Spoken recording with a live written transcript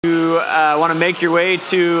You want to make your way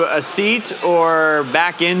to a seat or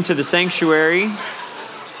back into the sanctuary.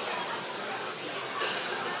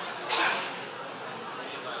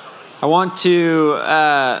 I want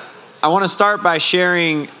to start by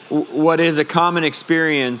sharing what is a common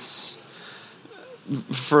experience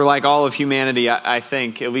for like all of humanity, I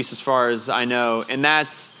think, at least as far as I know, and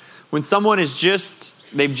that's when someone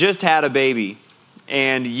they've just had a baby.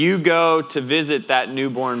 And you go to visit that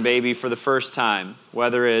newborn baby for the first time,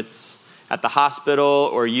 whether it's at the hospital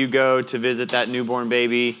or you go to visit that newborn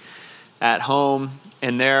baby at home,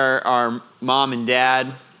 and there are mom and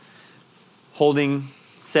dad holding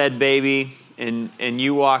said baby, and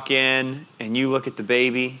you walk in and you look at the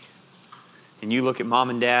baby, and you look at mom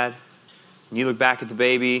and dad, and you look back at the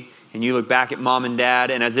baby, and you look back at mom and dad,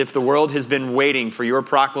 and as if the world has been waiting for your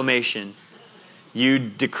proclamation, you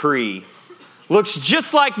decree, looks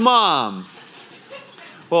just like mom.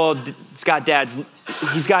 Well, he's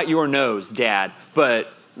got your nose, Dad,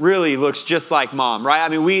 but really looks just like mom, right? I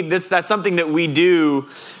mean, that's something that we do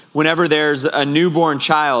whenever there's a newborn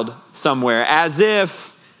child somewhere, as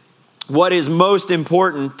if what is most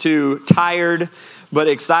important to tired but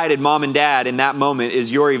excited mom and dad in that moment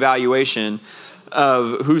is your evaluation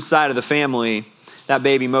of whose side of the family that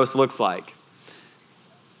baby most looks like.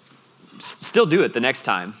 Still do it the next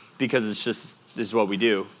time, because this is what we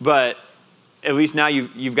do. But at least now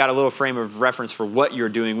you've got a little frame of reference for what you're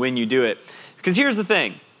doing when you do it. Because here's the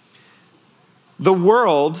thing. The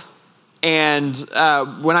world, and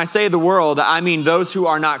when I say the world, I mean those who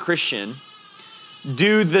are not Christian,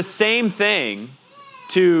 do the same thing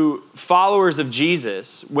to followers of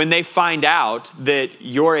Jesus when they find out that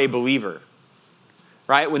you're a believer.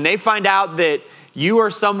 Right? When they find out that you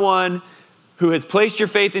are someone who has placed your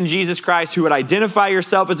faith in Jesus Christ, who would identify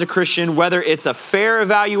yourself as a Christian, whether it's a fair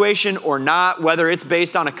evaluation or not, whether it's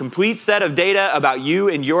based on a complete set of data about you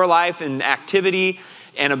and your life and activity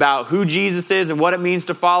and about who Jesus is and what it means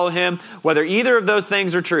to follow him, whether either of those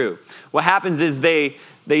things are true, what happens is they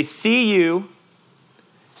see you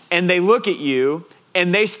and they look at you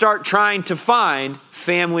and they start trying to find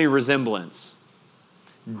family resemblance.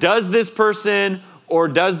 Does this person or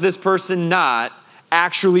does this person not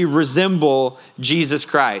actually resemble Jesus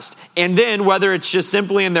Christ? And then whether it's just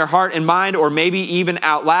simply in their heart and mind, or maybe even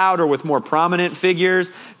out loud or with more prominent figures,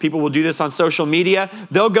 people will do this on social media,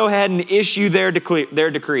 they'll go ahead and issue their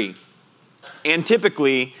decree. And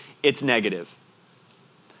typically, it's negative.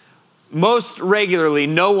 Most regularly,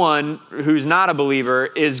 no one who's not a believer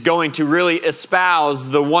is going to really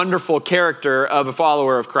espouse the wonderful character of a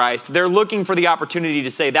follower of Christ. They're looking for the opportunity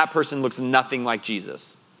to say that person looks nothing like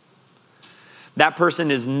Jesus. That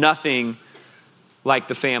person is nothing like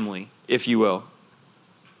the family, if you will.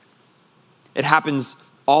 It happens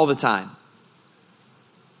all the time.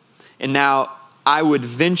 And now, I would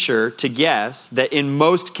venture to guess that in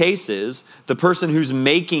most cases, the person who's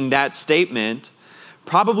making that statement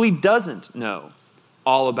probably doesn't know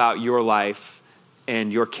all about your life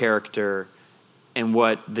and your character and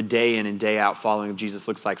what the day in and day out following of Jesus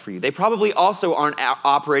looks like for you. They probably also aren't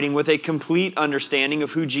operating with a complete understanding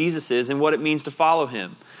of who Jesus is and what it means to follow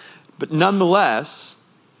him. But nonetheless,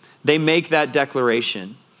 they make that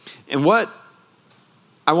declaration. And what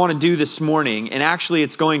I want to do this morning, and actually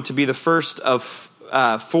it's going to be the first of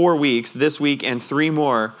 4 weeks, this week and 3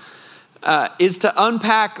 more, is to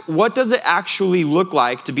unpack what does it actually look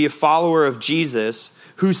like to be a follower of Jesus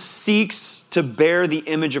who seeks to bear the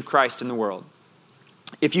image of Christ in the world.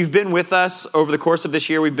 If you've been with us over the course of this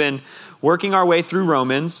year, we've been working our way through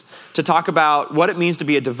Romans to talk about what it means to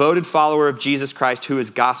be a devoted follower of Jesus Christ who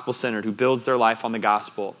is gospel-centered, who builds their life on the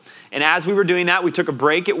gospel. And as we were doing that, we took a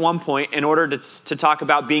break at one point in order to talk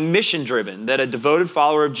about being mission-driven, that a devoted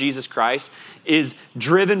follower of Jesus Christ is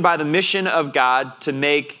driven by the mission of God to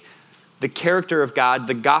make the character of God,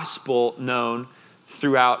 the gospel, known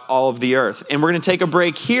throughout all of the earth. And we're going to take a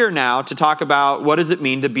break here now to talk about what does it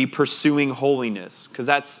mean to be pursuing holiness, because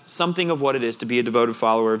that's something of what it is to be a devoted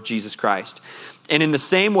follower of Jesus Christ. And in the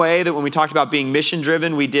same way that when we talked about being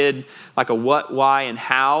mission-driven, we did like a what, why, and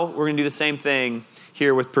how, we're going to do the same thing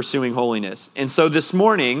here with pursuing holiness. And so this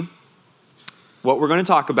morning, what we're going to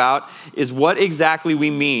talk about is what exactly we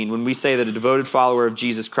mean when we say that a devoted follower of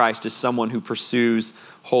Jesus Christ is someone who pursues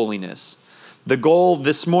holiness. The goal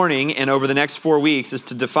this morning and over the next 4 weeks is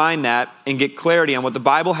to define that and get clarity on what the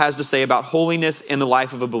Bible has to say about holiness in the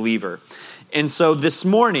life of a believer. And so this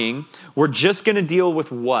morning, we're just going to deal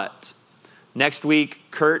with what. Next week,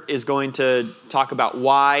 Kurt is going to talk about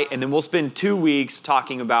why, and then we'll spend 2 weeks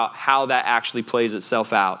talking about how that actually plays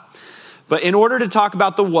itself out. But in order to talk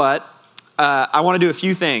about the what, I want to do a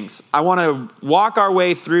few things. I want to walk our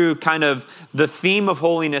way through kind of the theme of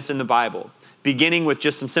holiness in the Bible, beginning with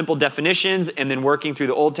just some simple definitions and then working through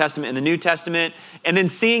the Old Testament and the New Testament, and then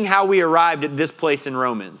seeing how we arrived at this place in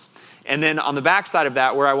Romans. And then on the backside of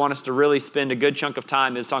that, where I want us to really spend a good chunk of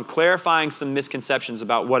time is on clarifying some misconceptions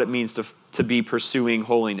about what it means to be pursuing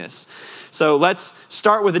holiness. So let's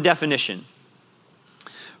start with a definition.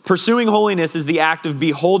 Pursuing holiness is the act of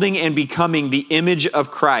beholding and becoming the image of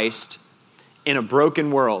Christ in a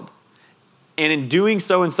broken world, and in doing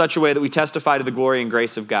so in such a way that we testify to the glory and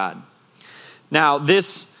grace of God. Now,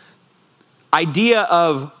 this idea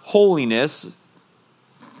of holiness,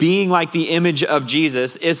 being like the image of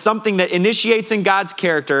Jesus, is something that initiates in God's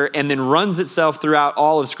character and then runs itself throughout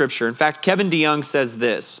all of Scripture. In fact, Kevin DeYoung says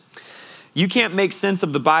this: you can't make sense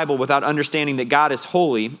of the Bible without understanding that God is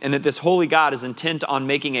holy and that this holy God is intent on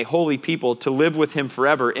making a holy people to live with him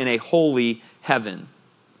forever in a holy heaven.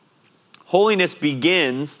 Holiness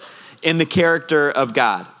begins in the character of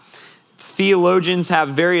God. Theologians have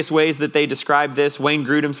various ways that they describe this. Wayne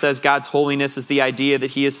Grudem says God's holiness is the idea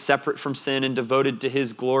that he is separate from sin and devoted to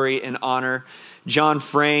his glory and honor. John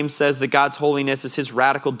Frame says that God's holiness is his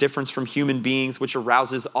radical difference from human beings, which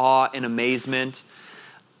arouses awe and amazement.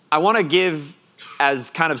 I want to give as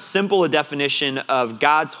kind of simple a definition of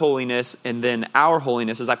God's holiness and then our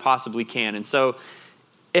holiness as I possibly can. And so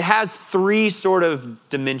it has three sort of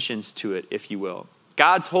dimensions to it, if you will.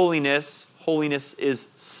 God's holiness is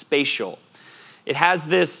spatial. It has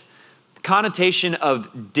this connotation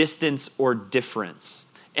of distance or difference.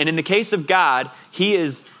 And in the case of God, he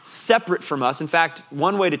is separate from us. In fact,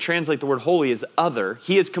 one way to translate the word holy is other.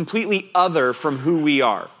 He is completely other from who we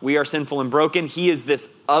are. We are sinful and broken. He is this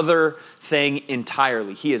other thing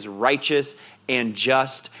entirely. He is righteous and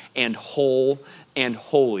just and whole and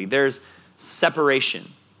holy. There's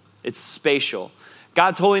separation. It's spatial.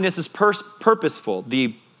 God's holiness is purposeful.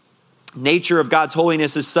 The nature of God's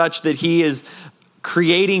holiness is such that he is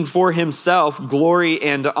creating for himself glory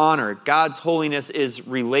and honor. God's holiness is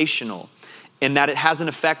relational in that it has an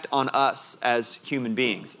effect on us as human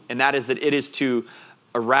beings. And that is that it is to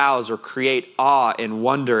arouse or create awe and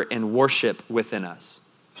wonder and worship within us.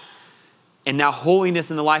 And now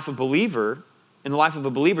holiness in the life of a believer,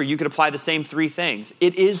 you could apply the same three things.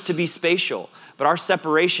 It is to be spatial, but our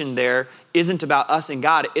separation there isn't about us and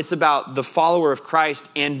God. It's about the follower of Christ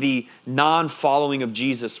and the non-following of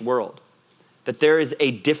Jesus world. That there is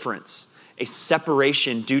a difference, a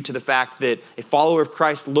separation due to the fact that a follower of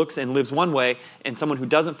Christ looks and lives one way, and someone who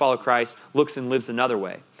doesn't follow Christ looks and lives another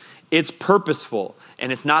way. It's purposeful,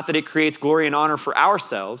 and it's not that it creates glory and honor for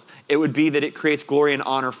ourselves. It would be that it creates glory and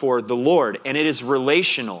honor for the Lord, and it is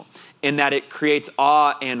relational in that it creates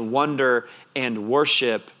awe and wonder and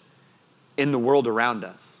worship in the world around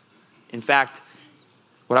us. In fact,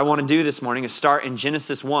 what I want to do this morning is start in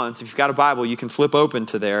Genesis 1. So if you've got a Bible, you can flip open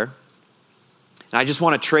to there. And I just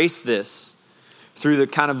want to trace this through the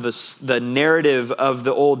kind of the narrative of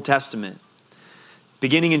the Old Testament.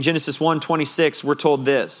 Beginning in Genesis 1:26, we're told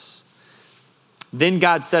this: then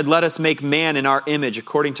God said, let us make man in our image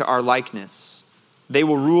according to our likeness. They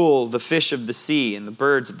will rule the fish of the sea and the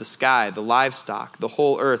birds of the sky, the livestock, the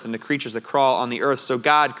whole earth, and the creatures that crawl on the earth. So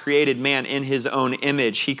God created man in his own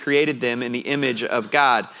image. He created them in the image of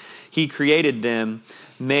God. He created them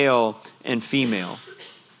male and female.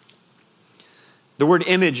 The word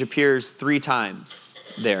image appears 3 times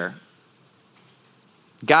there.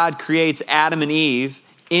 God creates Adam and Eve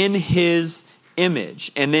in his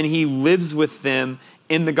image, and then he lives with them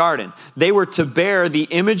in the garden. They were to bear the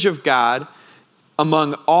image of God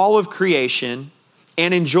among all of creation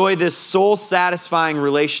and enjoy this soul-satisfying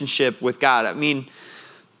relationship with God. I mean,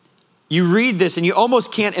 you read this and you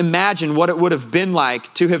almost can't imagine what it would have been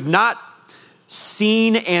like to have not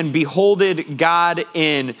seen and beholded God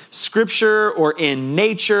in Scripture or in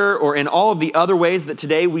nature or in all of the other ways that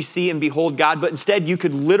today we see and behold God, but instead you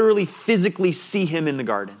could literally physically see him in the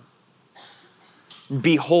garden,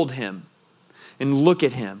 behold him, and look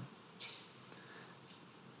at him.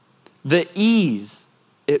 The ease,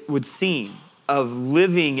 it would seem, of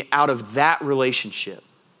living out of that relationship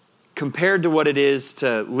compared to what it is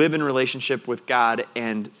to live in relationship with God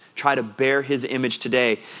and try to bear his image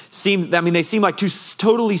today, they seem like 2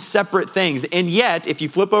 totally separate things. And yet, if you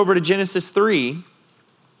flip over to Genesis 3,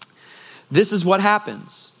 this is what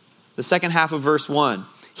happens. The second half of verse 1.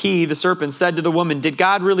 He, the serpent, said to the woman, did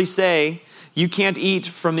God really say, you can't eat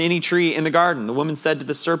from any tree in the garden? The woman said to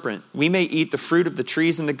the serpent, we may eat the fruit of the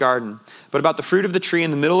trees in the garden, but about the fruit of the tree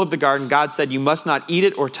in the middle of the garden, God said, you must not eat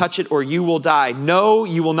it or touch it or you will die. No,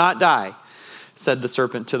 you will not die. said the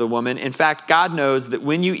serpent to the woman. In fact, God knows that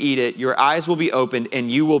when you eat it, your eyes will be opened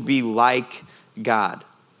and you will be like God,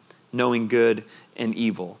 knowing good and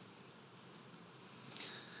evil.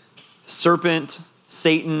 Serpent,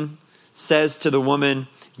 Satan, says to the woman,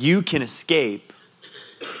 you can escape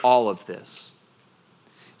all of this.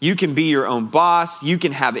 You can be your own boss. You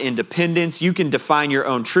can have independence. You can define your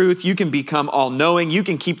own truth. You can become all-knowing. You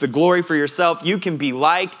can keep the glory for yourself. You can be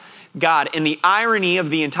like God. And the irony of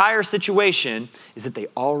the entire situation is that they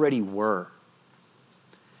already were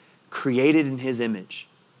created in his image.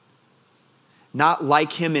 Not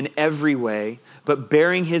like him in every way, but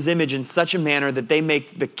bearing his image in such a manner that they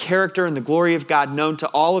make the character and the glory of God known to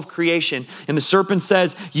all of creation. And the serpent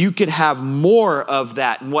says you could have more of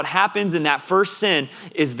that. And what happens in that first sin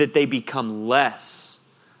is that they become less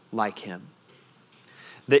like him.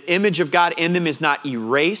 The image of God in them is not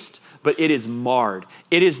erased, but it is marred.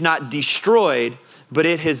 It is not destroyed, but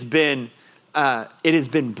it has been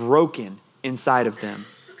broken inside of them.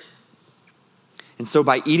 And so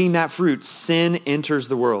by eating that fruit, sin enters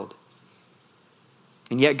the world.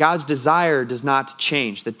 And yet God's desire does not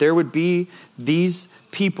change, that there would be these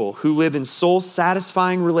people who live in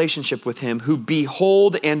soul-satisfying relationship with him, who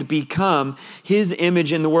behold and become his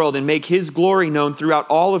image in the world and make his glory known throughout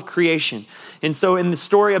all of creation. And so in the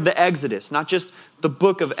story of the Exodus, not just the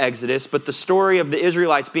book of Exodus, but the story of the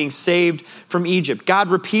Israelites being saved from Egypt, God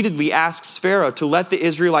repeatedly asks Pharaoh to let the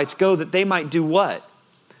Israelites go that they might do what?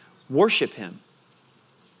 Worship him.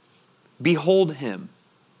 Behold him.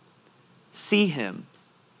 See him.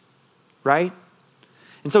 Right?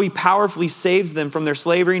 And so he powerfully saves them from their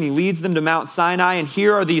slavery and he leads them to Mount Sinai. And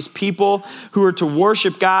here are these people who are to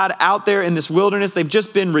worship God out there in this wilderness. They've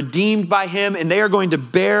just been redeemed by him and they are going to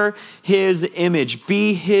bear his image,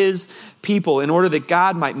 be his people in order that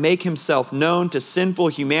God might make himself known to sinful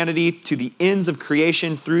humanity to the ends of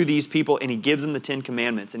creation through these people. And he gives them the 10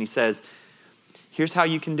 Commandments and he says, here's how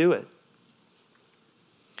you can do it.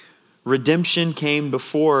 Redemption came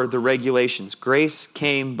before the regulations. Grace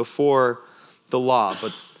came before the law.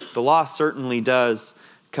 But the law certainly does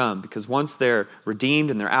come because once they're redeemed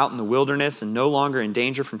and they're out in the wilderness and no longer in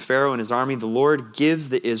danger from Pharaoh and his army, the Lord gives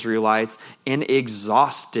the Israelites an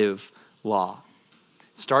exhaustive law.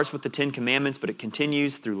 It starts with the 10 Commandments, but it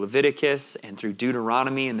continues through Leviticus and through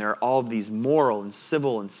Deuteronomy. And there are all of these moral and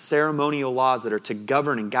civil and ceremonial laws that are to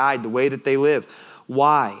govern and guide the way that they live.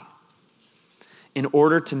 Why? In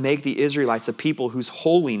order to make the Israelites a people whose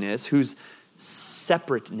holiness, whose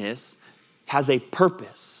separateness has a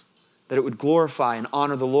purpose, that it would glorify and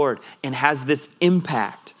honor the Lord, and has this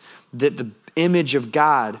impact that the image of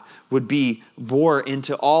God would be bore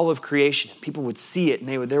into all of creation. People would see it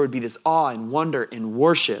and there would be this awe and wonder and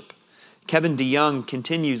worship. Kevin DeYoung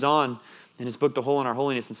continues on in his book, The Hole in Our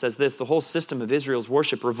Holiness, and says this: the whole system of Israel's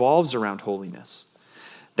worship revolves around holiness.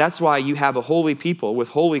 That's why you have a holy people with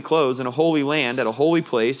holy clothes in a holy land at a holy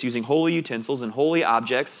place, using holy utensils and holy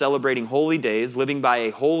objects, celebrating holy days, living by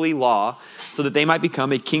a holy law, so that they might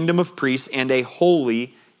become a kingdom of priests and a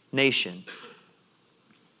holy nation,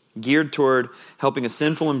 geared toward helping a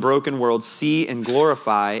sinful and broken world see and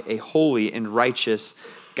glorify a holy and righteous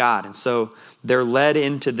God. And so they're led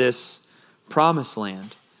into this promised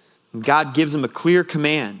land. And God gives them a clear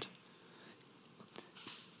command.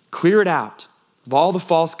 Clear it out of all the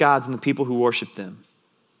false gods and the people who worship them.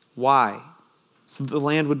 Why? So that the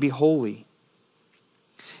land would be holy.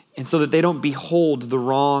 And so that they don't behold the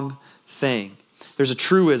wrong thing. There's a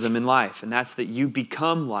truism in life, and that's that you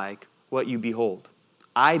become like what you behold.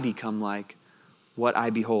 I become like what I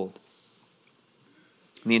behold.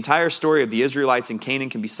 And the entire story of the Israelites in Canaan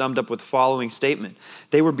can be summed up with the following statement: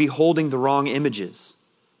 they were beholding the wrong images,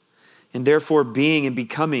 and therefore being and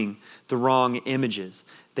becoming the wrong images.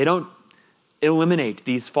 They don't eliminate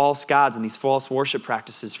these false gods and these false worship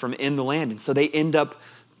practices from in the land. And so they end up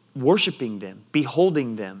worshiping them,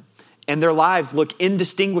 beholding them. And their lives look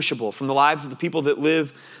indistinguishable from the lives of the people that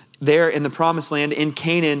live there in the promised land in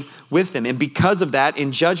Canaan with them. And because of that,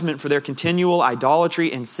 in judgment for their continual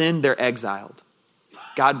idolatry and sin, they're exiled.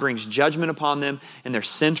 God brings judgment upon them and they're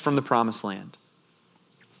sent from the promised land.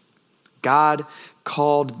 God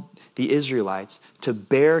called the Israelites to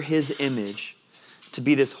bear his image, to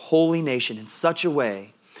be this holy nation in such a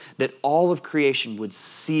way that all of creation would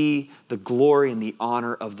see the glory and the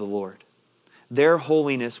honor of the Lord. Their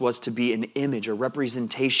holiness was to be an image, a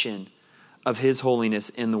representation of his holiness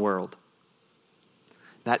in the world.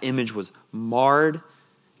 That image was marred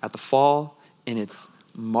at the fall, and it's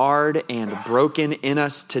marred and broken in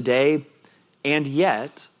us today. And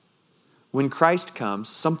yet, when Christ comes,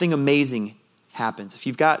 something amazing happens. If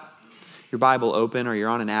you've got your Bible open or you're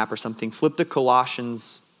on an app or something, flip to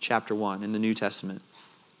Colossians chapter 1 in the New Testament.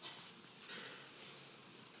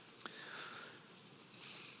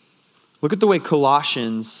 Look at the way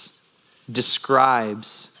Colossians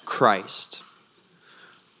describes Christ.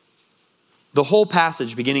 The whole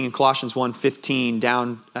passage, beginning in Colossians 1:15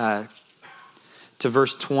 down to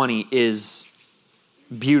verse 20, is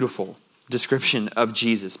beautiful description of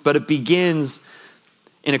Jesus. But it begins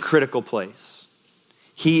in a critical place.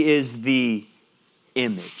 He is the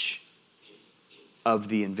image of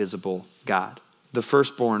the invisible God, the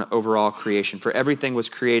firstborn over all creation. For everything was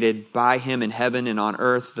created by him in heaven and on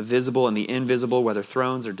earth, the visible and the invisible, whether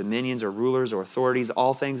thrones or dominions or rulers or authorities.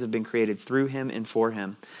 All things have been created through him and for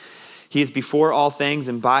him. He is before all things,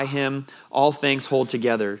 and by him all things hold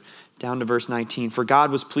together. Down to verse 19. For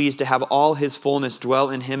God was pleased to have all his fullness dwell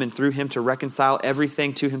in him, and through him to reconcile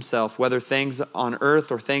everything to himself, whether things on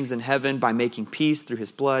earth or things in heaven, by making peace through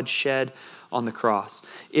his blood shed on the cross.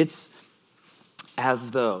 It's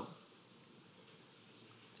as though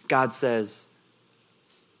God says,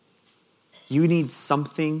 you need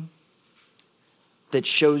something that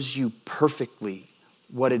shows you perfectly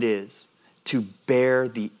what it is to bear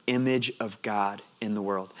the image of God in the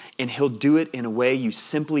world. And he'll do it in a way you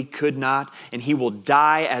simply could not. And he will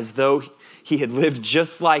die as though he had lived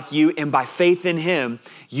just like you. And by faith in him,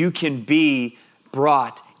 you can be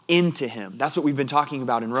brought into him. That's what we've been talking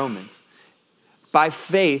about in Romans. By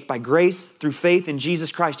faith, by grace, through faith in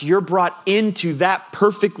Jesus Christ, you're brought into that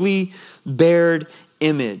perfectly bared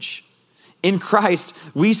image. In Christ,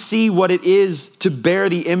 we see what it is to bear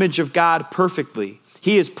the image of God perfectly.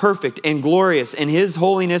 He is perfect and glorious, and his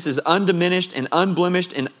holiness is undiminished and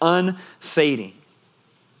unblemished and unfading.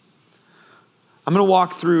 I'm going to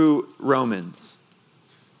walk through Romans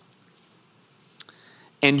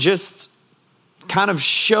and just kind of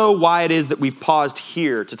show why it is that we've paused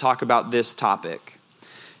here to talk about this topic.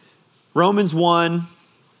 Romans 1,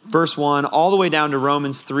 verse 1, all the way down to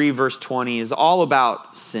Romans 3, verse 20 is all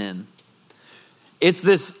about sin. It's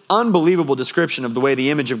this unbelievable description of the way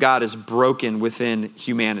the image of God is broken within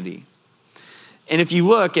humanity. And if you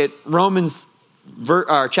look at Romans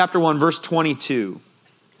chapter 1, verse 22,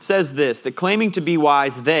 it says this, that claiming to be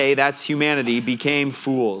wise, they, that's humanity, became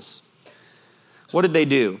fools. What did they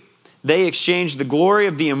do? They exchanged the glory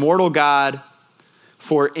of the immortal God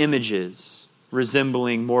for images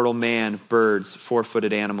resembling mortal man, birds,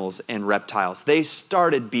 four-footed animals, and reptiles. They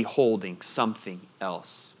started beholding something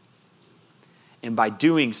else. And by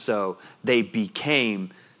doing so, they became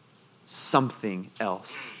something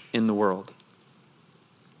else in the world.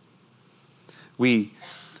 We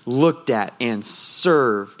looked at and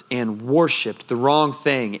served and worshiped the wrong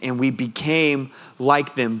thing, and we became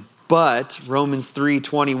like them. But, Romans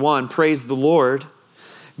 3:21, praise the Lord,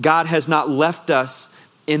 God has not left us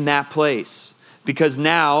in that place. Because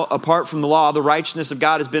now, apart from the law, the righteousness of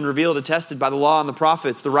God has been revealed, attested by the law and the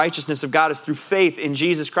prophets. The righteousness of God is through faith in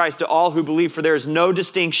Jesus Christ to all who believe, for there is no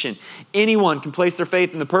distinction. Anyone can place their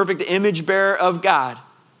faith in the perfect image bearer of God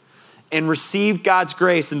and receive God's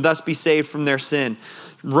grace and thus be saved from their sin.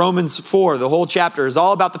 Romans 4, the whole chapter, is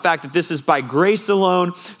all about the fact that this is by grace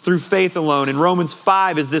alone, through faith alone. And Romans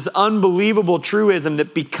 5 is this unbelievable truism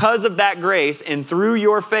that because of that grace and through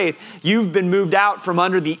your faith, you've been moved out from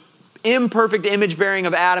under the imperfect image bearing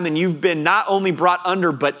of Adam, and you've been not only brought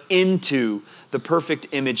under, but into the perfect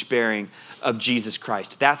image bearing of Jesus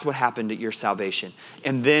Christ. That's what happened at your salvation.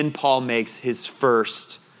 And then Paul makes his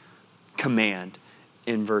first command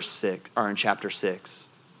in verse 6, or in chapter 6.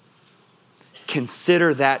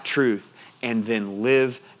 Consider that truth and then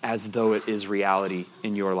live as though it is reality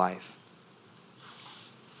in your life.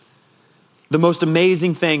 The most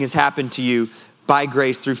amazing thing has happened to you by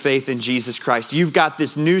grace through faith in Jesus Christ. You've got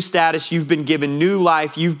this new status. You've been given new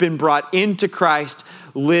life. You've been brought into Christ.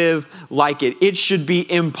 Live like it. It should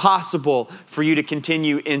be impossible for you to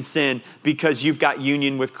continue in sin because you've got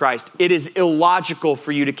union with Christ. It is illogical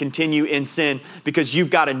for you to continue in sin because you've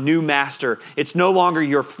got a new master. It's no longer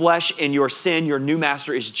your flesh and your sin. Your new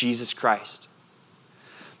master is Jesus Christ.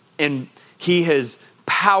 And he has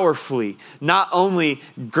powerfully not only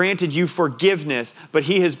granted you forgiveness, but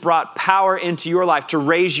he has brought power into your life to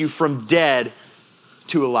raise you from dead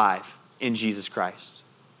to alive in Jesus Christ.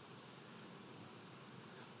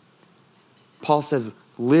 Paul says,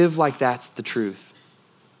 live like that's the truth.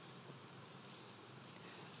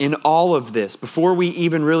 In all of this, before we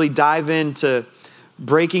even really dive into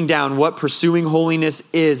breaking down what pursuing holiness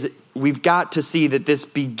is, we've got to see that this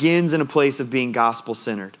begins in a place of being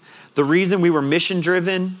gospel-centered. The reason we are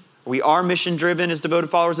mission-driven as devoted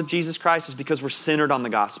followers of Jesus Christ is because we're centered on the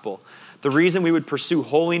gospel. The reason we would pursue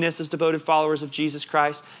holiness as devoted followers of Jesus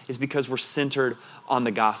Christ is because we're centered on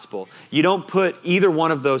the gospel. You don't put either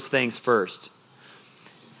one of those things first.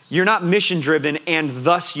 You're not mission driven and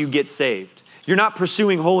thus you get saved. You're not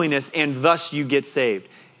pursuing holiness and thus you get saved.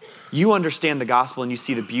 You understand the gospel and you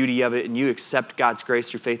see the beauty of it and you accept God's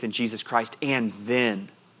grace through faith in Jesus Christ, and then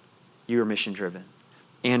you are mission driven.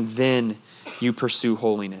 And then you pursue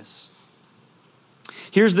holiness.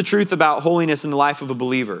 Here's the truth about holiness in the life of a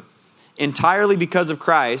believer. Entirely because of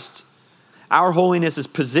Christ, our holiness is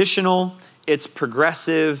positional, it's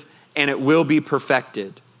progressive, and it will be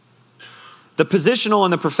perfected. The positional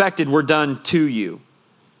and the perfected were done to you.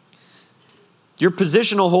 Your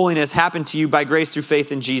positional holiness happened to you by grace through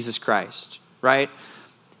faith in Jesus Christ, right?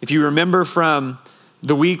 If you remember from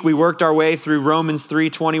the week we worked our way through Romans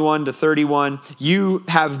 3:21 to 31, you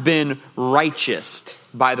have been righteoused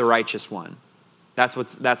by the righteous one. That's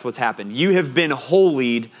what's happened. You have been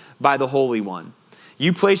holied by the Holy One.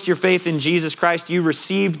 You placed your faith in Jesus Christ. You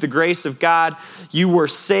received the grace of God. You were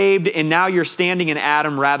saved, and now you're standing in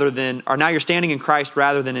now you're standing in Christ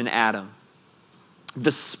rather than in Adam.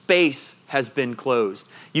 The space has been closed.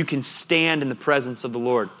 You can stand in the presence of the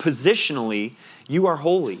Lord. Positionally, you are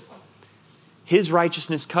holy. His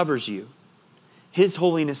righteousness covers you. His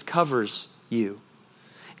holiness covers you.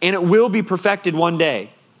 And it will be perfected one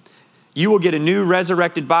day. You will get a new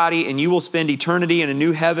resurrected body and you will spend eternity in a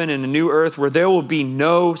new heaven and a new earth where there will be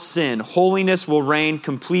no sin. Holiness will reign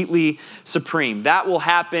completely supreme. That will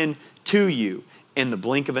happen to you in the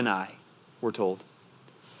blink of an eye, we're told.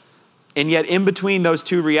 And yet in between those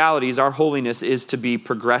two realities, our holiness is to be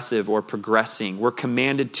progressive or progressing. We're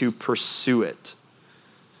commanded to pursue it.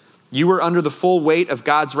 You were under the full weight of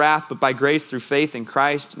God's wrath, but by grace through faith in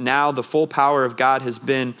Christ, now the full power of God has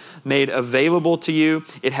been made available to you.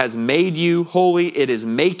 It has made you holy. It is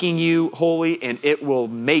making you holy, and it will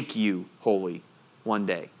make you holy one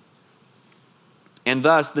day. And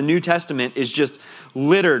thus, the New Testament is just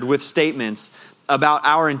littered with statements about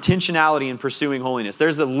our intentionality in pursuing holiness.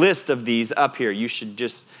 There's a list of these up here.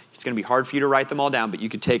 It's going to be hard for you to write them all down, but you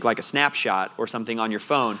could take like a snapshot or something on your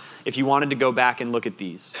phone if you wanted to go back and look at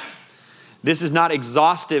these. This is not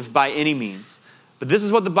exhaustive by any means, but this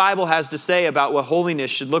is what the Bible has to say about what holiness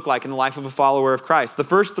should look like in the life of a follower of Christ. The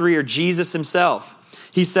first three are Jesus himself.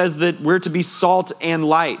 He says that we're to be salt and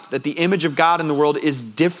light, that the image of God in the world is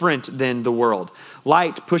different than the world.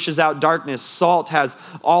 Light pushes out darkness. Salt has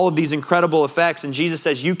all of these incredible effects, and Jesus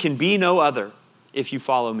says, you can be no other if you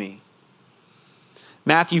follow me.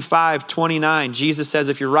 Matthew 5:29, Jesus says,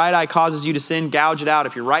 if your right eye causes you to sin, gouge it out.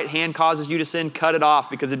 If your right hand causes you to sin, cut it off,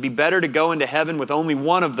 because it'd be better to go into heaven with only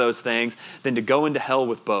one of those things than to go into hell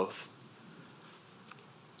with both.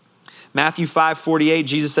 Matthew 5:48,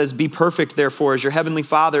 Jesus says, be perfect, therefore, as your heavenly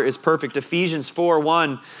Father is perfect. Ephesians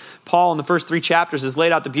 4:1, Paul in the first 3 chapters has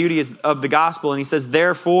laid out the beauty of the gospel, and he says,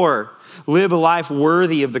 therefore, live a life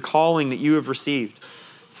worthy of the calling that you have received.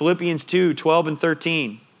 Philippians 2:12 and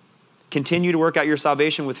 13, continue to work out your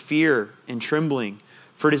salvation with fear and trembling,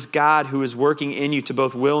 for it is God who is working in you to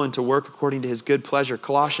both will and to work according to his good pleasure.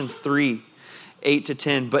 Colossians 3:8 to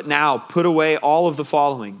 10, but now put away all of the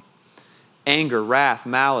following: anger, wrath,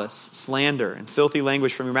 malice, slander, and filthy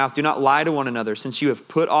language from your mouth. Do not lie to one another, since you have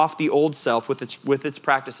put off the old self with its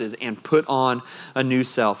practices and put on a new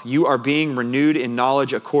self. You are being renewed in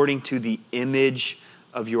knowledge according to the image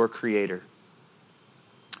of your Creator.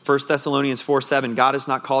 1 Thessalonians 4:7, God has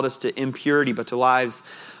not called us to impurity, but to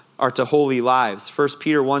holy lives. 1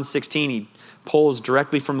 Peter 1:16, he pulls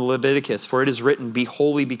directly from Leviticus, for it is written, be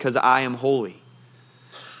holy because I am holy.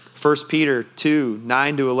 1 Peter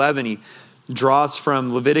 2:9 to 11, he draws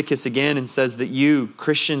from Leviticus again and says that you,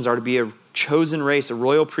 Christians, are to be a chosen race, a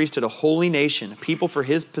royal priesthood, a holy nation, a people for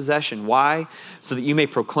his possession. Why? So that you may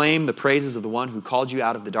proclaim the praises of the one who called you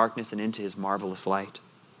out of the darkness and into his marvelous light.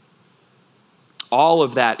 All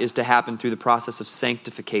of that is to happen through the process of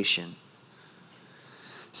sanctification.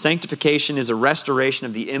 Sanctification is a restoration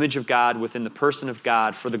of the image of God within the person of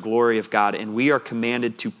God for the glory of God, and we are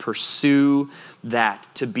commanded to pursue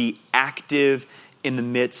that, to be active in the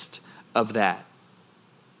midst of that.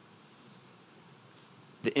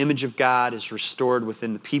 The image of God is restored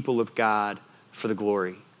within the people of God for the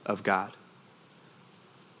glory of God.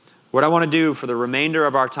 What I want to do for the remainder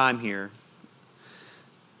of our time here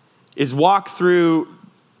is walk through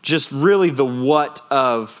just really the what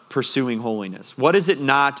of pursuing holiness. What is it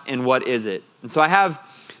not and what is it? And so I have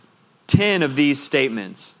 10 of these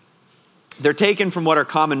statements. They're taken from what are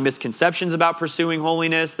common misconceptions about pursuing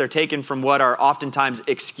holiness. They're taken from what are oftentimes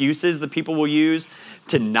excuses that people will use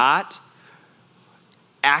to not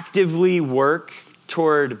actively work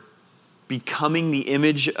toward becoming the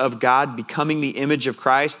image of God, becoming the image of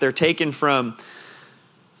Christ. They're taken from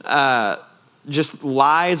just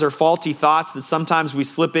lies or faulty thoughts that sometimes we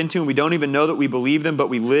slip into and we don't even know that we believe them, but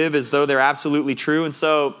we live as though they're absolutely true. And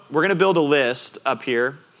so we're going to build a list up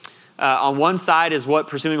here. On one side is what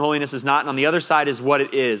pursuing holiness is not, and on the other side is what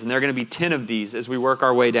it is. And there are going to be 10 of these as we work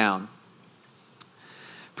our way down.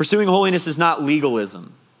 Pursuing holiness is not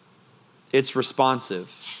legalism. It's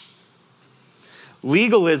responsive.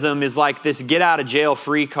 Legalism is like this get out of jail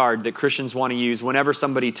free card that Christians want to use whenever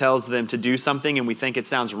somebody tells them to do something and we think it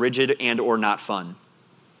sounds rigid and or not fun.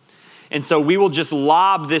 And so we will just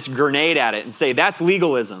lob this grenade at it and say, that's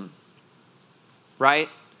legalism, right?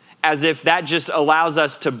 As if that just allows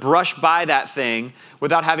us to brush by that thing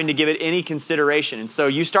without having to give it any consideration. And so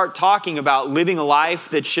you start talking about living a life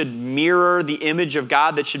that should mirror the image of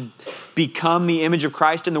God, that should become the image of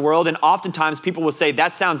Christ in the world. And oftentimes people will say,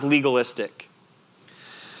 that sounds legalistic.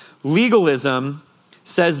 Legalism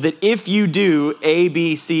says that if you do A,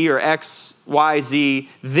 B, C, or X, Y, Z,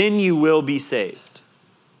 then you will be saved.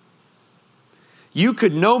 You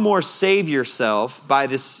could no more save yourself by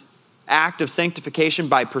this act of sanctification,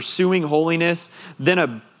 by pursuing holiness, than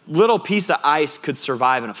a little piece of ice could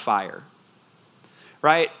survive in a fire.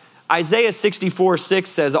 Right? Isaiah 64:6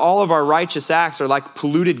 says, all of our righteous acts are like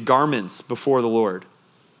polluted garments before the Lord.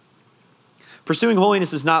 Pursuing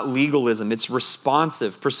holiness is not legalism, it's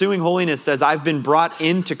responsive. Pursuing holiness says, I've been brought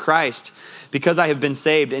into Christ because I have been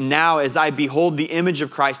saved, and now as I behold the image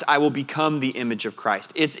of Christ, I will become the image of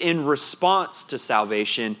Christ. It's in response to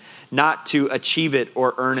salvation, not to achieve it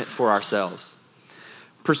or earn it for ourselves.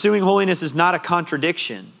 Pursuing holiness is not a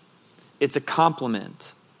contradiction, it's a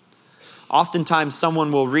complement. Oftentimes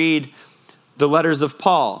someone will read the letters of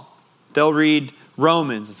Paul. They'll read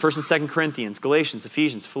Romans, 1 and 2 Corinthians, Galatians,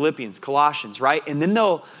 Ephesians, Philippians, Colossians, right? And then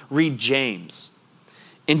they'll read James.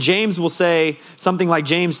 And James will say something like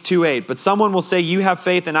James 2:8, but someone will say, you have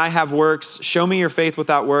faith and I have works. Show me your faith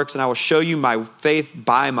without works and I will show you my faith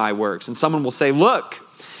by my works. And someone will say, look,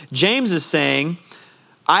 James is saying,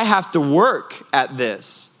 I have to work at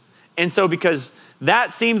this. And so because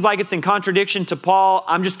that seems like it's in contradiction to Paul,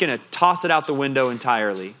 I'm just going to toss it out the window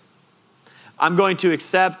entirely. I'm going to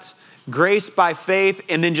accept grace by faith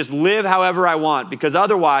and then just live however I want, because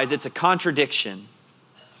otherwise it's a contradiction,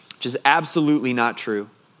 which is absolutely not true.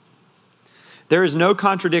 There is no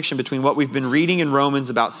contradiction between what we've been reading in Romans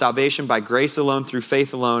about salvation by grace alone through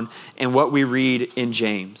faith alone and what we read in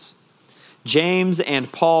James. James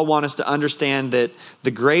and Paul want us to understand that the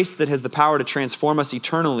grace that has the power to transform us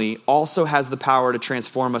eternally also has the power to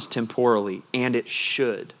transform us temporally, and it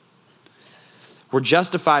should. We're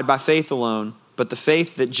justified by faith alone, but the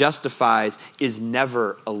faith that justifies is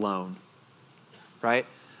never alone, right?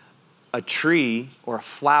 A tree or a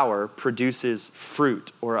flower produces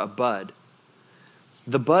fruit or a bud.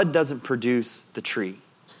 The bud doesn't produce the tree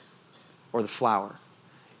or the flower.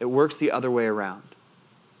 It works the other way around.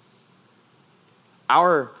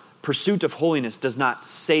 Our pursuit of holiness does not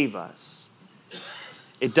save us.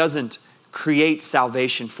 It doesn't create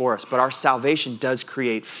salvation for us, but our salvation does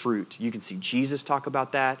create fruit. You can see Jesus talk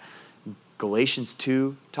about that. Galatians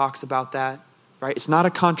 2 talks about that, right? It's not a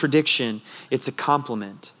contradiction, it's a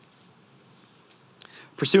complement.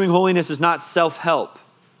 Pursuing holiness is not self-help,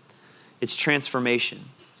 it's transformation.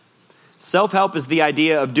 Self-help is the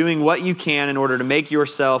idea of doing what you can in order to make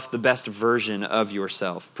yourself the best version of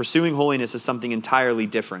yourself. Pursuing holiness is something entirely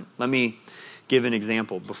different. Let me give an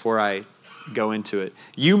example before I go into it.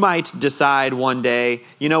 You might decide one day,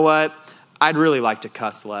 you know what? I'd really like to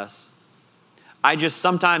cuss less.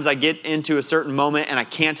 Sometimes I get into a certain moment and I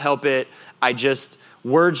can't help it.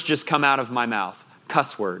 Words just come out of my mouth.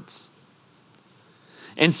 Cuss words.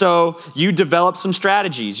 And so you develop some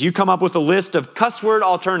strategies. You come up with a list of cuss word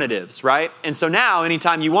alternatives, right? And so now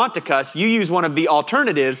anytime you want to cuss, you use one of the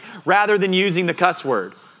alternatives rather than using the cuss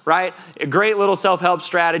word, right? A great little self-help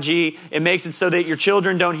strategy. It makes it so that your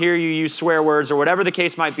children don't hear you use swear words or whatever the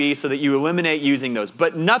case might be, so that you eliminate using those.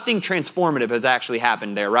 But nothing transformative has actually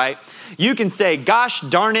happened there, right? You can say, gosh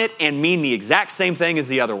darn it, and mean the exact same thing as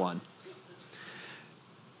the other one.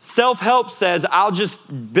 Self-help says, I'll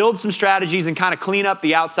just build some strategies and kind of clean up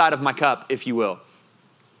the outside of my cup, if you will.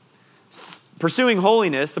 Pursuing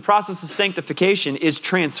holiness, the process of sanctification, is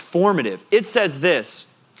transformative. It says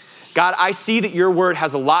this: God, I see that your word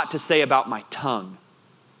has a lot to say about my tongue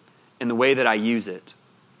and the way that I use it.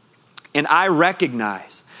 And I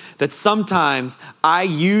recognize that sometimes I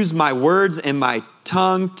use my words and my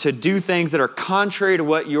tongue to do things that are contrary to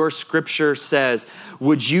what your scripture says.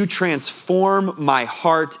 Would you transform my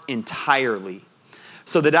heart entirely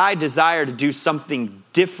so that I desire to do something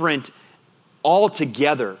different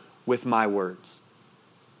altogether with my words.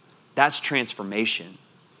 That's transformation.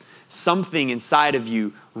 Something inside of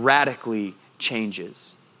you radically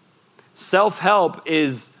changes. Self-help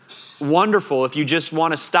is wonderful if you just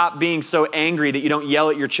want to stop being so angry that you don't yell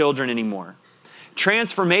at your children anymore.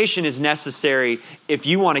 Transformation is necessary if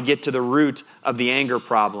you want to get to the root of the anger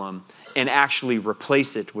problem and actually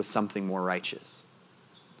replace it with something more righteous.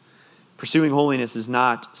 Pursuing holiness is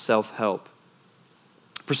not self-help.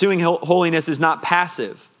 Pursuing holiness is not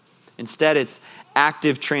passive. Instead, it's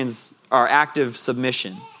active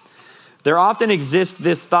submission. There often exists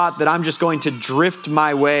this thought that I'm just going to drift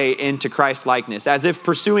my way into Christ-likeness, as if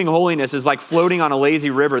pursuing holiness is like floating on a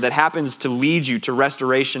lazy river that happens to lead you to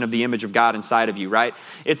restoration of the image of God inside of you, right?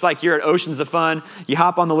 It's like you're at Oceans of Fun, you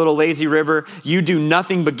hop on the little lazy river, you do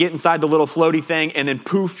nothing but get inside the little floaty thing, and then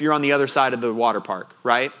poof, you're on the other side of the water park,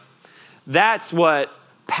 right? That's what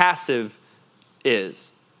passive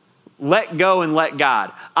is. Let go and let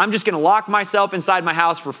God. I'm just going to lock myself inside my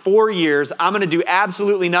house for 4 years. I'm going to do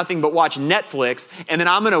absolutely nothing but watch Netflix. And then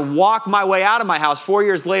I'm going to walk my way out of my house 4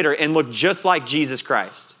 years later and look just like Jesus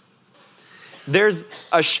Christ. There's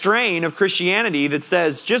a strain of Christianity that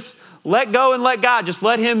says, just let go and let God. Just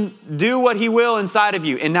let him do what he will inside of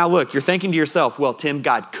you. And now look, you're thinking to yourself, well, Tim,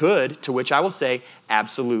 God could, to which I will say,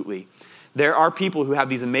 absolutely. There are people who have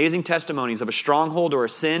these amazing testimonies of a stronghold or a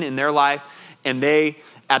sin in their life, and they,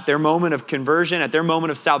 at their moment of conversion, at their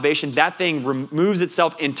moment of salvation, that thing removes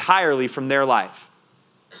itself entirely from their life.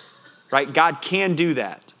 Right? God can do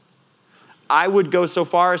that. I would go so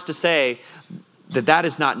far as to say that that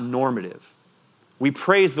is not normative. We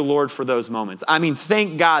praise the Lord for those moments. I mean,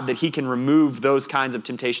 thank God that he can remove those kinds of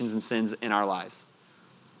temptations and sins in our lives.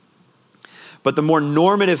 But the more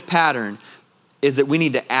normative pattern is that we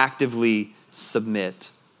need to actively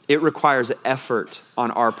submit. It requires effort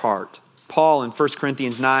on our part. Paul in 1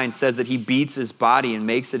 Corinthians 9 says that he beats his body and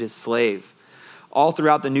makes it his slave. All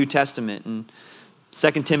throughout the New Testament, in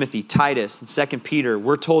 2 Timothy, Titus, and 2 Peter,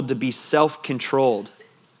 we're told to be self-controlled.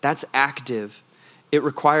 That's active. It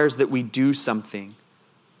requires that we do something.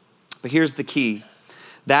 But here's the key.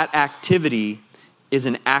 That activity is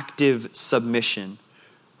an active submission.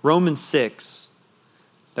 Romans 6,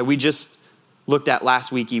 that we just looked at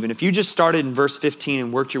last week even. If you just started in verse 15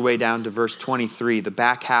 and worked your way down to verse 23, the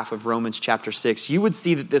back half of Romans chapter 6, you would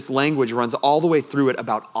see that this language runs all the way through it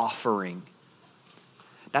about offering.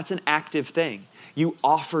 That's an active thing. You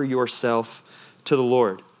offer yourself to the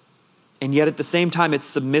Lord. And yet at the same time, it's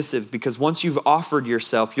submissive because once you've offered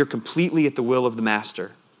yourself, you're completely at the will of the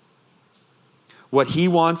master. What he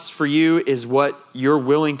wants for you is what you're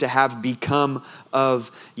willing to have become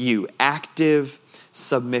of you. Active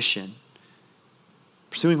submission.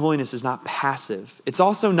 Pursuing holiness is not passive. It's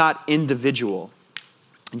also not individual.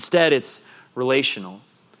 Instead, it's relational.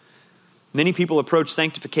 Many people approach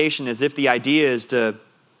sanctification as if the idea is to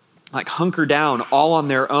hunker down all on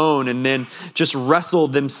their own and then just wrestle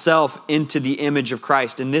themselves into the image of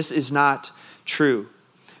Christ. And this is not true.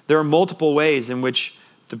 There are multiple ways in which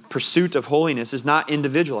the pursuit of holiness is not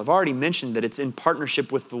individual. I've already mentioned that it's in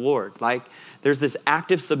partnership with the Lord. There's this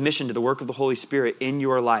active submission to the work of the Holy Spirit in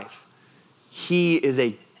your life. He is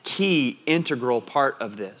a key, integral part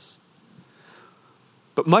of this.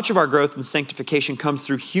 But much of our growth in sanctification comes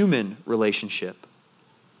through human relationship.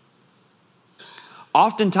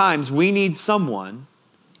 Oftentimes, we need someone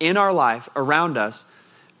in our life, around us,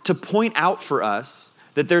 to point out for us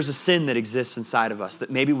that there's a sin that exists inside of us that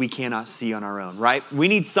maybe we cannot see on our own, right? We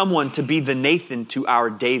need someone to be the Nathan to our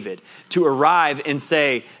David, to arrive and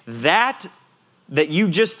say, that you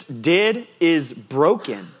just did is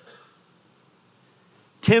broken.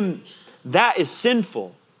 Tim, that is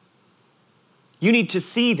sinful. You need to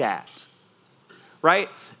see that, right?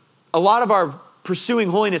 A lot of our pursuing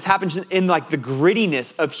holiness happens in the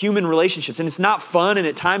grittiness of human relationships. And it's not fun, and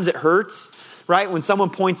at times it hurts, right? When someone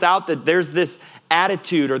points out that there's this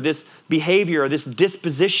attitude or this behavior or this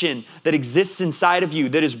disposition that exists inside of you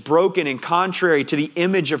that is broken and contrary to the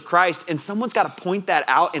image of Christ, and someone's got to point that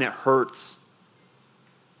out, and it hurts.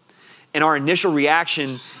 And our initial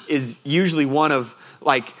reaction is usually one of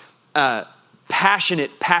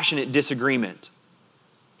passionate disagreement.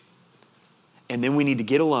 And then we need to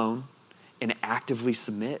get alone and actively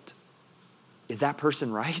submit. Is that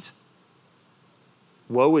person right?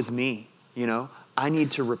 Woe is me, I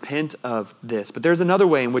need to repent of this. But there's another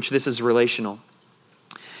way in which this is relational.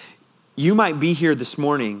 You might be here this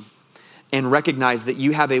morning and recognize that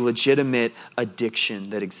you have a legitimate addiction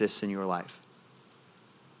that exists in your life.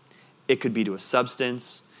 It could be to a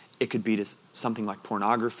substance. It could be to something like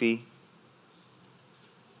pornography.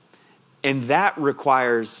 And that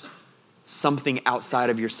requires something outside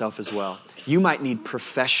of yourself as well. You might need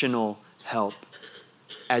professional help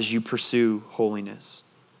as you pursue holiness.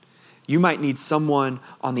 You might need someone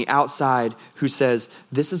on the outside who says,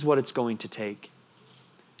 this is what it's going to take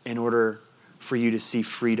in order for you to see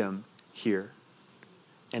freedom here.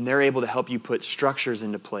 And they're able to help you put structures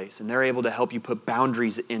into place, and they're able to help you put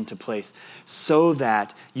boundaries into place so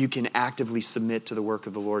that you can actively submit to the work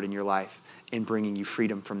of the Lord in your life in bringing you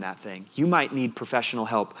freedom from that thing. You might need professional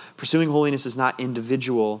help. Pursuing holiness is not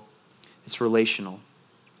individual, it's relational.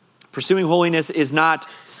 Pursuing holiness is not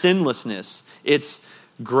sinlessness, it's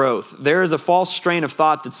growth. There is a false strain of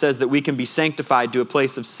thought that says that we can be sanctified to a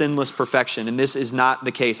place of sinless perfection, and this is not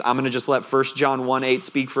the case. I'm going to just let 1 John 1:8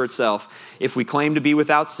 speak for itself. If we claim to be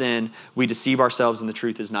without sin, we deceive ourselves and the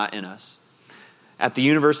truth is not in us. At the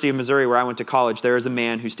University of Missouri, where I went to college, there is a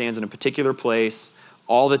man who stands in a particular place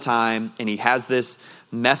all the time, and he has this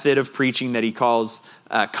method of preaching that he calls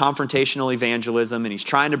confrontational evangelism, and he's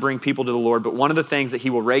trying to bring people to the Lord, but one of the things that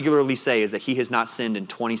he will regularly say is that he has not sinned in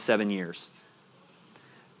 27 years.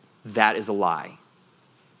 That is a lie.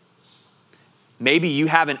 Maybe you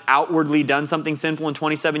haven't outwardly done something sinful in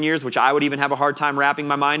 27 years, which I would even have a hard time wrapping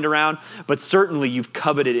my mind around, but certainly you've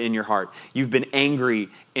coveted in your heart. You've been angry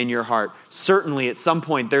in your heart. Certainly at some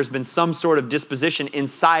point there's been some sort of disposition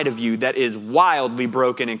inside of you that is wildly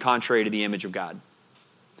broken and contrary to the image of God.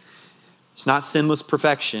 It's not sinless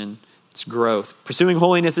perfection, it's growth. Pursuing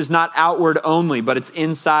holiness is not outward only, but it's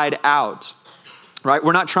inside out. Right?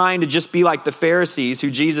 We're not trying to just be like the Pharisees,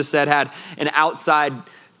 who Jesus said had an outside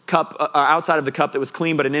of the cup that was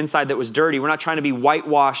clean, but an inside that was dirty. We're not trying to be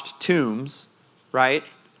whitewashed tombs, right?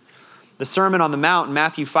 The Sermon on the Mount,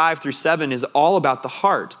 Matthew 5-7, is all about the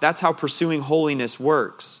heart. That's how pursuing holiness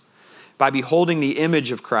works. By beholding the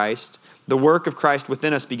image of Christ, the work of Christ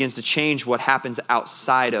within us begins to change what happens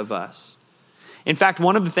outside of us. In fact,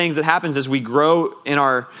 one of the things that happens as we grow in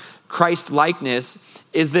our Christ-likeness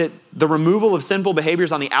is that the removal of sinful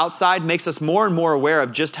behaviors on the outside makes us more and more aware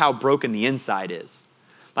of just how broken the inside is.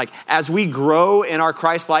 Like, as we grow in our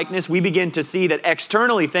Christ-likeness, we begin to see that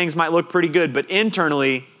externally things might look pretty good, but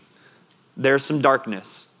internally there's some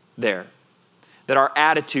darkness there. That our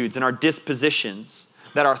attitudes and our dispositions,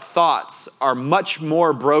 that our thoughts are much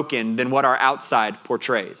more broken than what our outside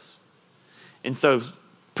portrays. And so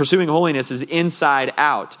pursuing holiness is inside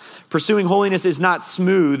out. Pursuing holiness is not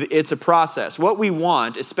smooth, it's a process. What we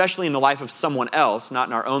want, especially in the life of someone else, not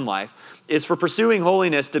in our own life, is for pursuing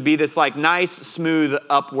holiness to be this like nice, smooth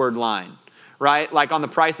upward line, right? Like on the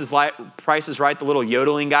Price is Right, the little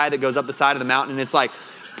yodeling guy that goes up the side of the mountain, and it's like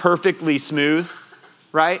perfectly smooth,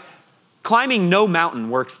 right? Climbing no mountain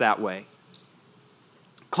works that way.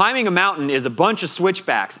 Climbing a mountain is a bunch of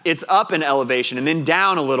switchbacks. It's up in elevation and then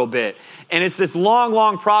down a little bit. And it's this long,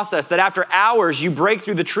 long process that after hours, you break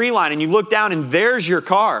through the tree line and you look down and there's your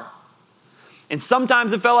car. And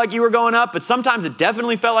sometimes it felt like you were going up, but sometimes it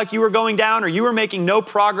definitely felt like you were going down or you were making no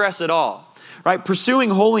progress at all. Right? Pursuing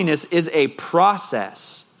holiness is a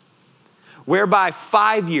process whereby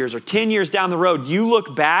 5 years or 10 years down the road, you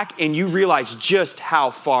look back and you realize just how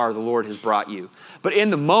far the Lord has brought you. But in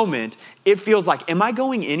the moment, it feels like, am I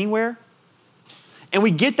going anywhere? And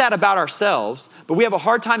we get that about ourselves, but we have a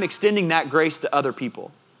hard time extending that grace to other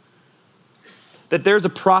people. That there's a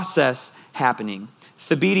process happening.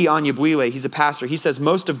 Thabiti Anyabwile, he's a pastor, he says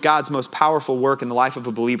most of God's most powerful work in the life of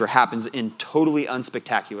a believer happens in totally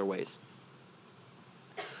unspectacular ways.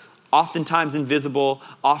 Oftentimes invisible,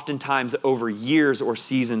 oftentimes over years or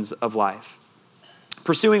seasons of life.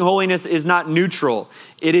 Pursuing holiness is not neutral,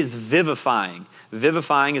 it is vivifying.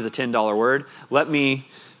 Vivifying is a $10 word. Let me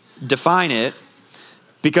define it,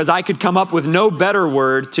 because I could come up with no better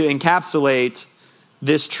word to encapsulate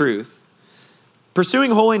this truth.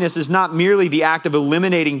 Pursuing holiness is not merely the act of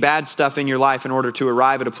eliminating bad stuff in your life in order to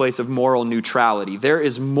arrive at a place of moral neutrality. There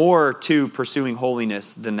is more to pursuing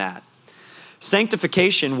holiness than that.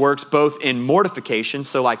 Sanctification works both in mortification,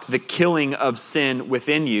 so like the killing of sin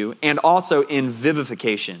within you, and also in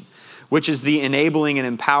vivification, which is the enabling and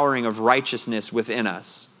empowering of righteousness within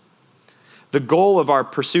us. The goal of our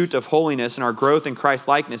pursuit of holiness and our growth in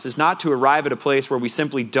Christ-likeness is not to arrive at a place where we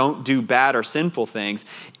simply don't do bad or sinful things.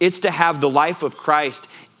 It's to have the life of Christ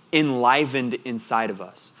enlivened inside of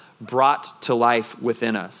us, brought to life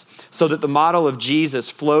within us, so that the model of Jesus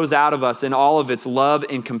flows out of us in all of its love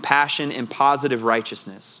and compassion and positive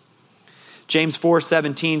righteousness. James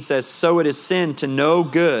 4:17 says, "So it is sin to know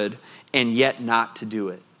good and yet not to do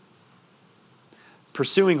it."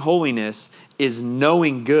 Pursuing holiness is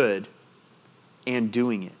knowing good and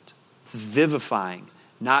doing it. It's vivifying,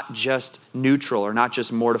 not just neutral or not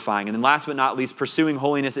just mortifying. And then last but not least, pursuing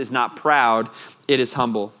holiness is not proud, it is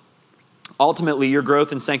humble. Ultimately, your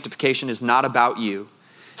growth in sanctification is not about you.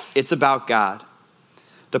 It's about God.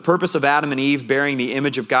 The purpose of Adam and Eve bearing the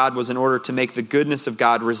image of God was in order to make the goodness of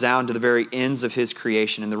God resound to the very ends of his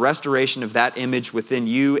creation. And the restoration of that image within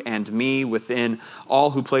you and me, within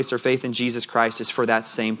all who place their faith in Jesus Christ, is for that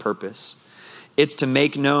same purpose. It's to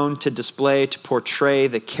make known, to display, to portray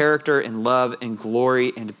the character and love and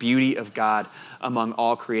glory and beauty of God among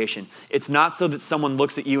all creation. It's not so that someone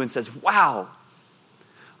looks at you and says, wow,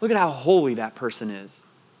 look at how holy that person is.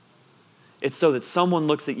 It's so that someone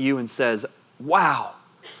looks at you and says, wow,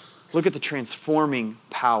 look at the transforming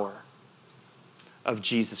power of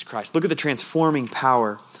Jesus Christ. Look at the transforming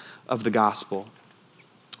power of the gospel.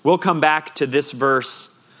 We'll come back to this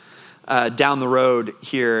verse down the road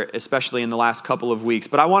here, especially in the last couple of weeks.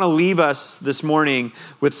 But I want to leave us this morning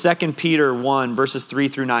with 2 Peter 1, verses 3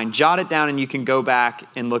 through 9. Jot it down and you can go back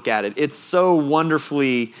and look at it. It so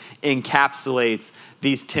wonderfully encapsulates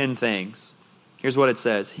these 10 things. Here's what it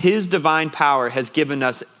says. His divine power has given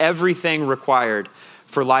us everything required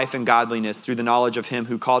for life and godliness through the knowledge of him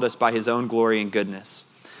who called us by his own glory and goodness.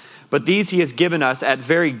 But these he has given us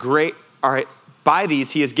by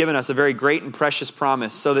these he has given us a very great and precious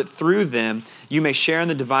promise, so that through them you may share in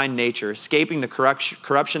the divine nature, escaping the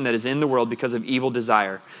corruption that is in the world because of evil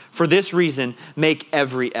desire. For this reason, make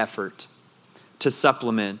every effort to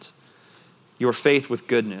supplement your faith with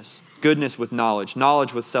goodness, goodness with knowledge,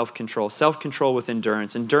 knowledge with self-control, self-control with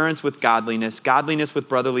endurance, endurance with godliness, godliness with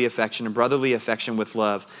brotherly affection, and brotherly affection with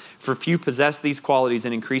love. For if you possess these qualities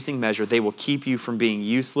in increasing measure, they will keep you from being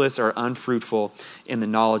useless or unfruitful in the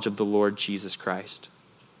knowledge of the Lord Jesus Christ.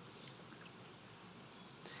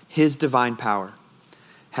 His divine power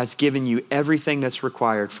has given you everything that's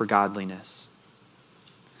required for godliness,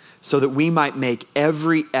 so that we might make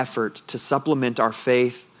every effort to supplement our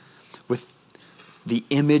faith with the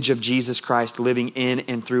image of Jesus Christ living in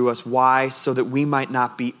and through us. Why? So that we might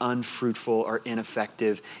not be unfruitful or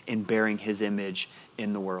ineffective in bearing his image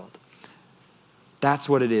in the world. That's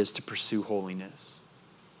what it is to pursue holiness.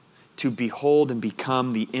 To behold and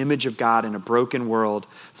become the image of God in a broken world,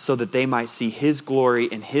 so that they might see his glory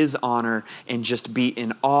and his honor and just be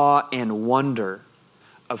in awe and wonder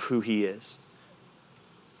of who he is.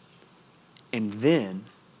 And then,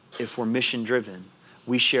 if we're mission driven,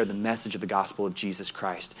 we share the message of the gospel of Jesus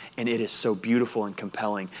Christ. And it is so beautiful and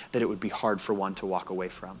compelling that it would be hard for one to walk away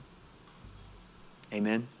from.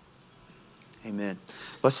 Amen? Amen.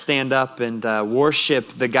 Let's stand up and worship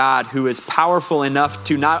the God who is powerful enough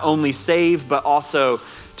to not only save, but also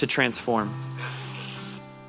to transform.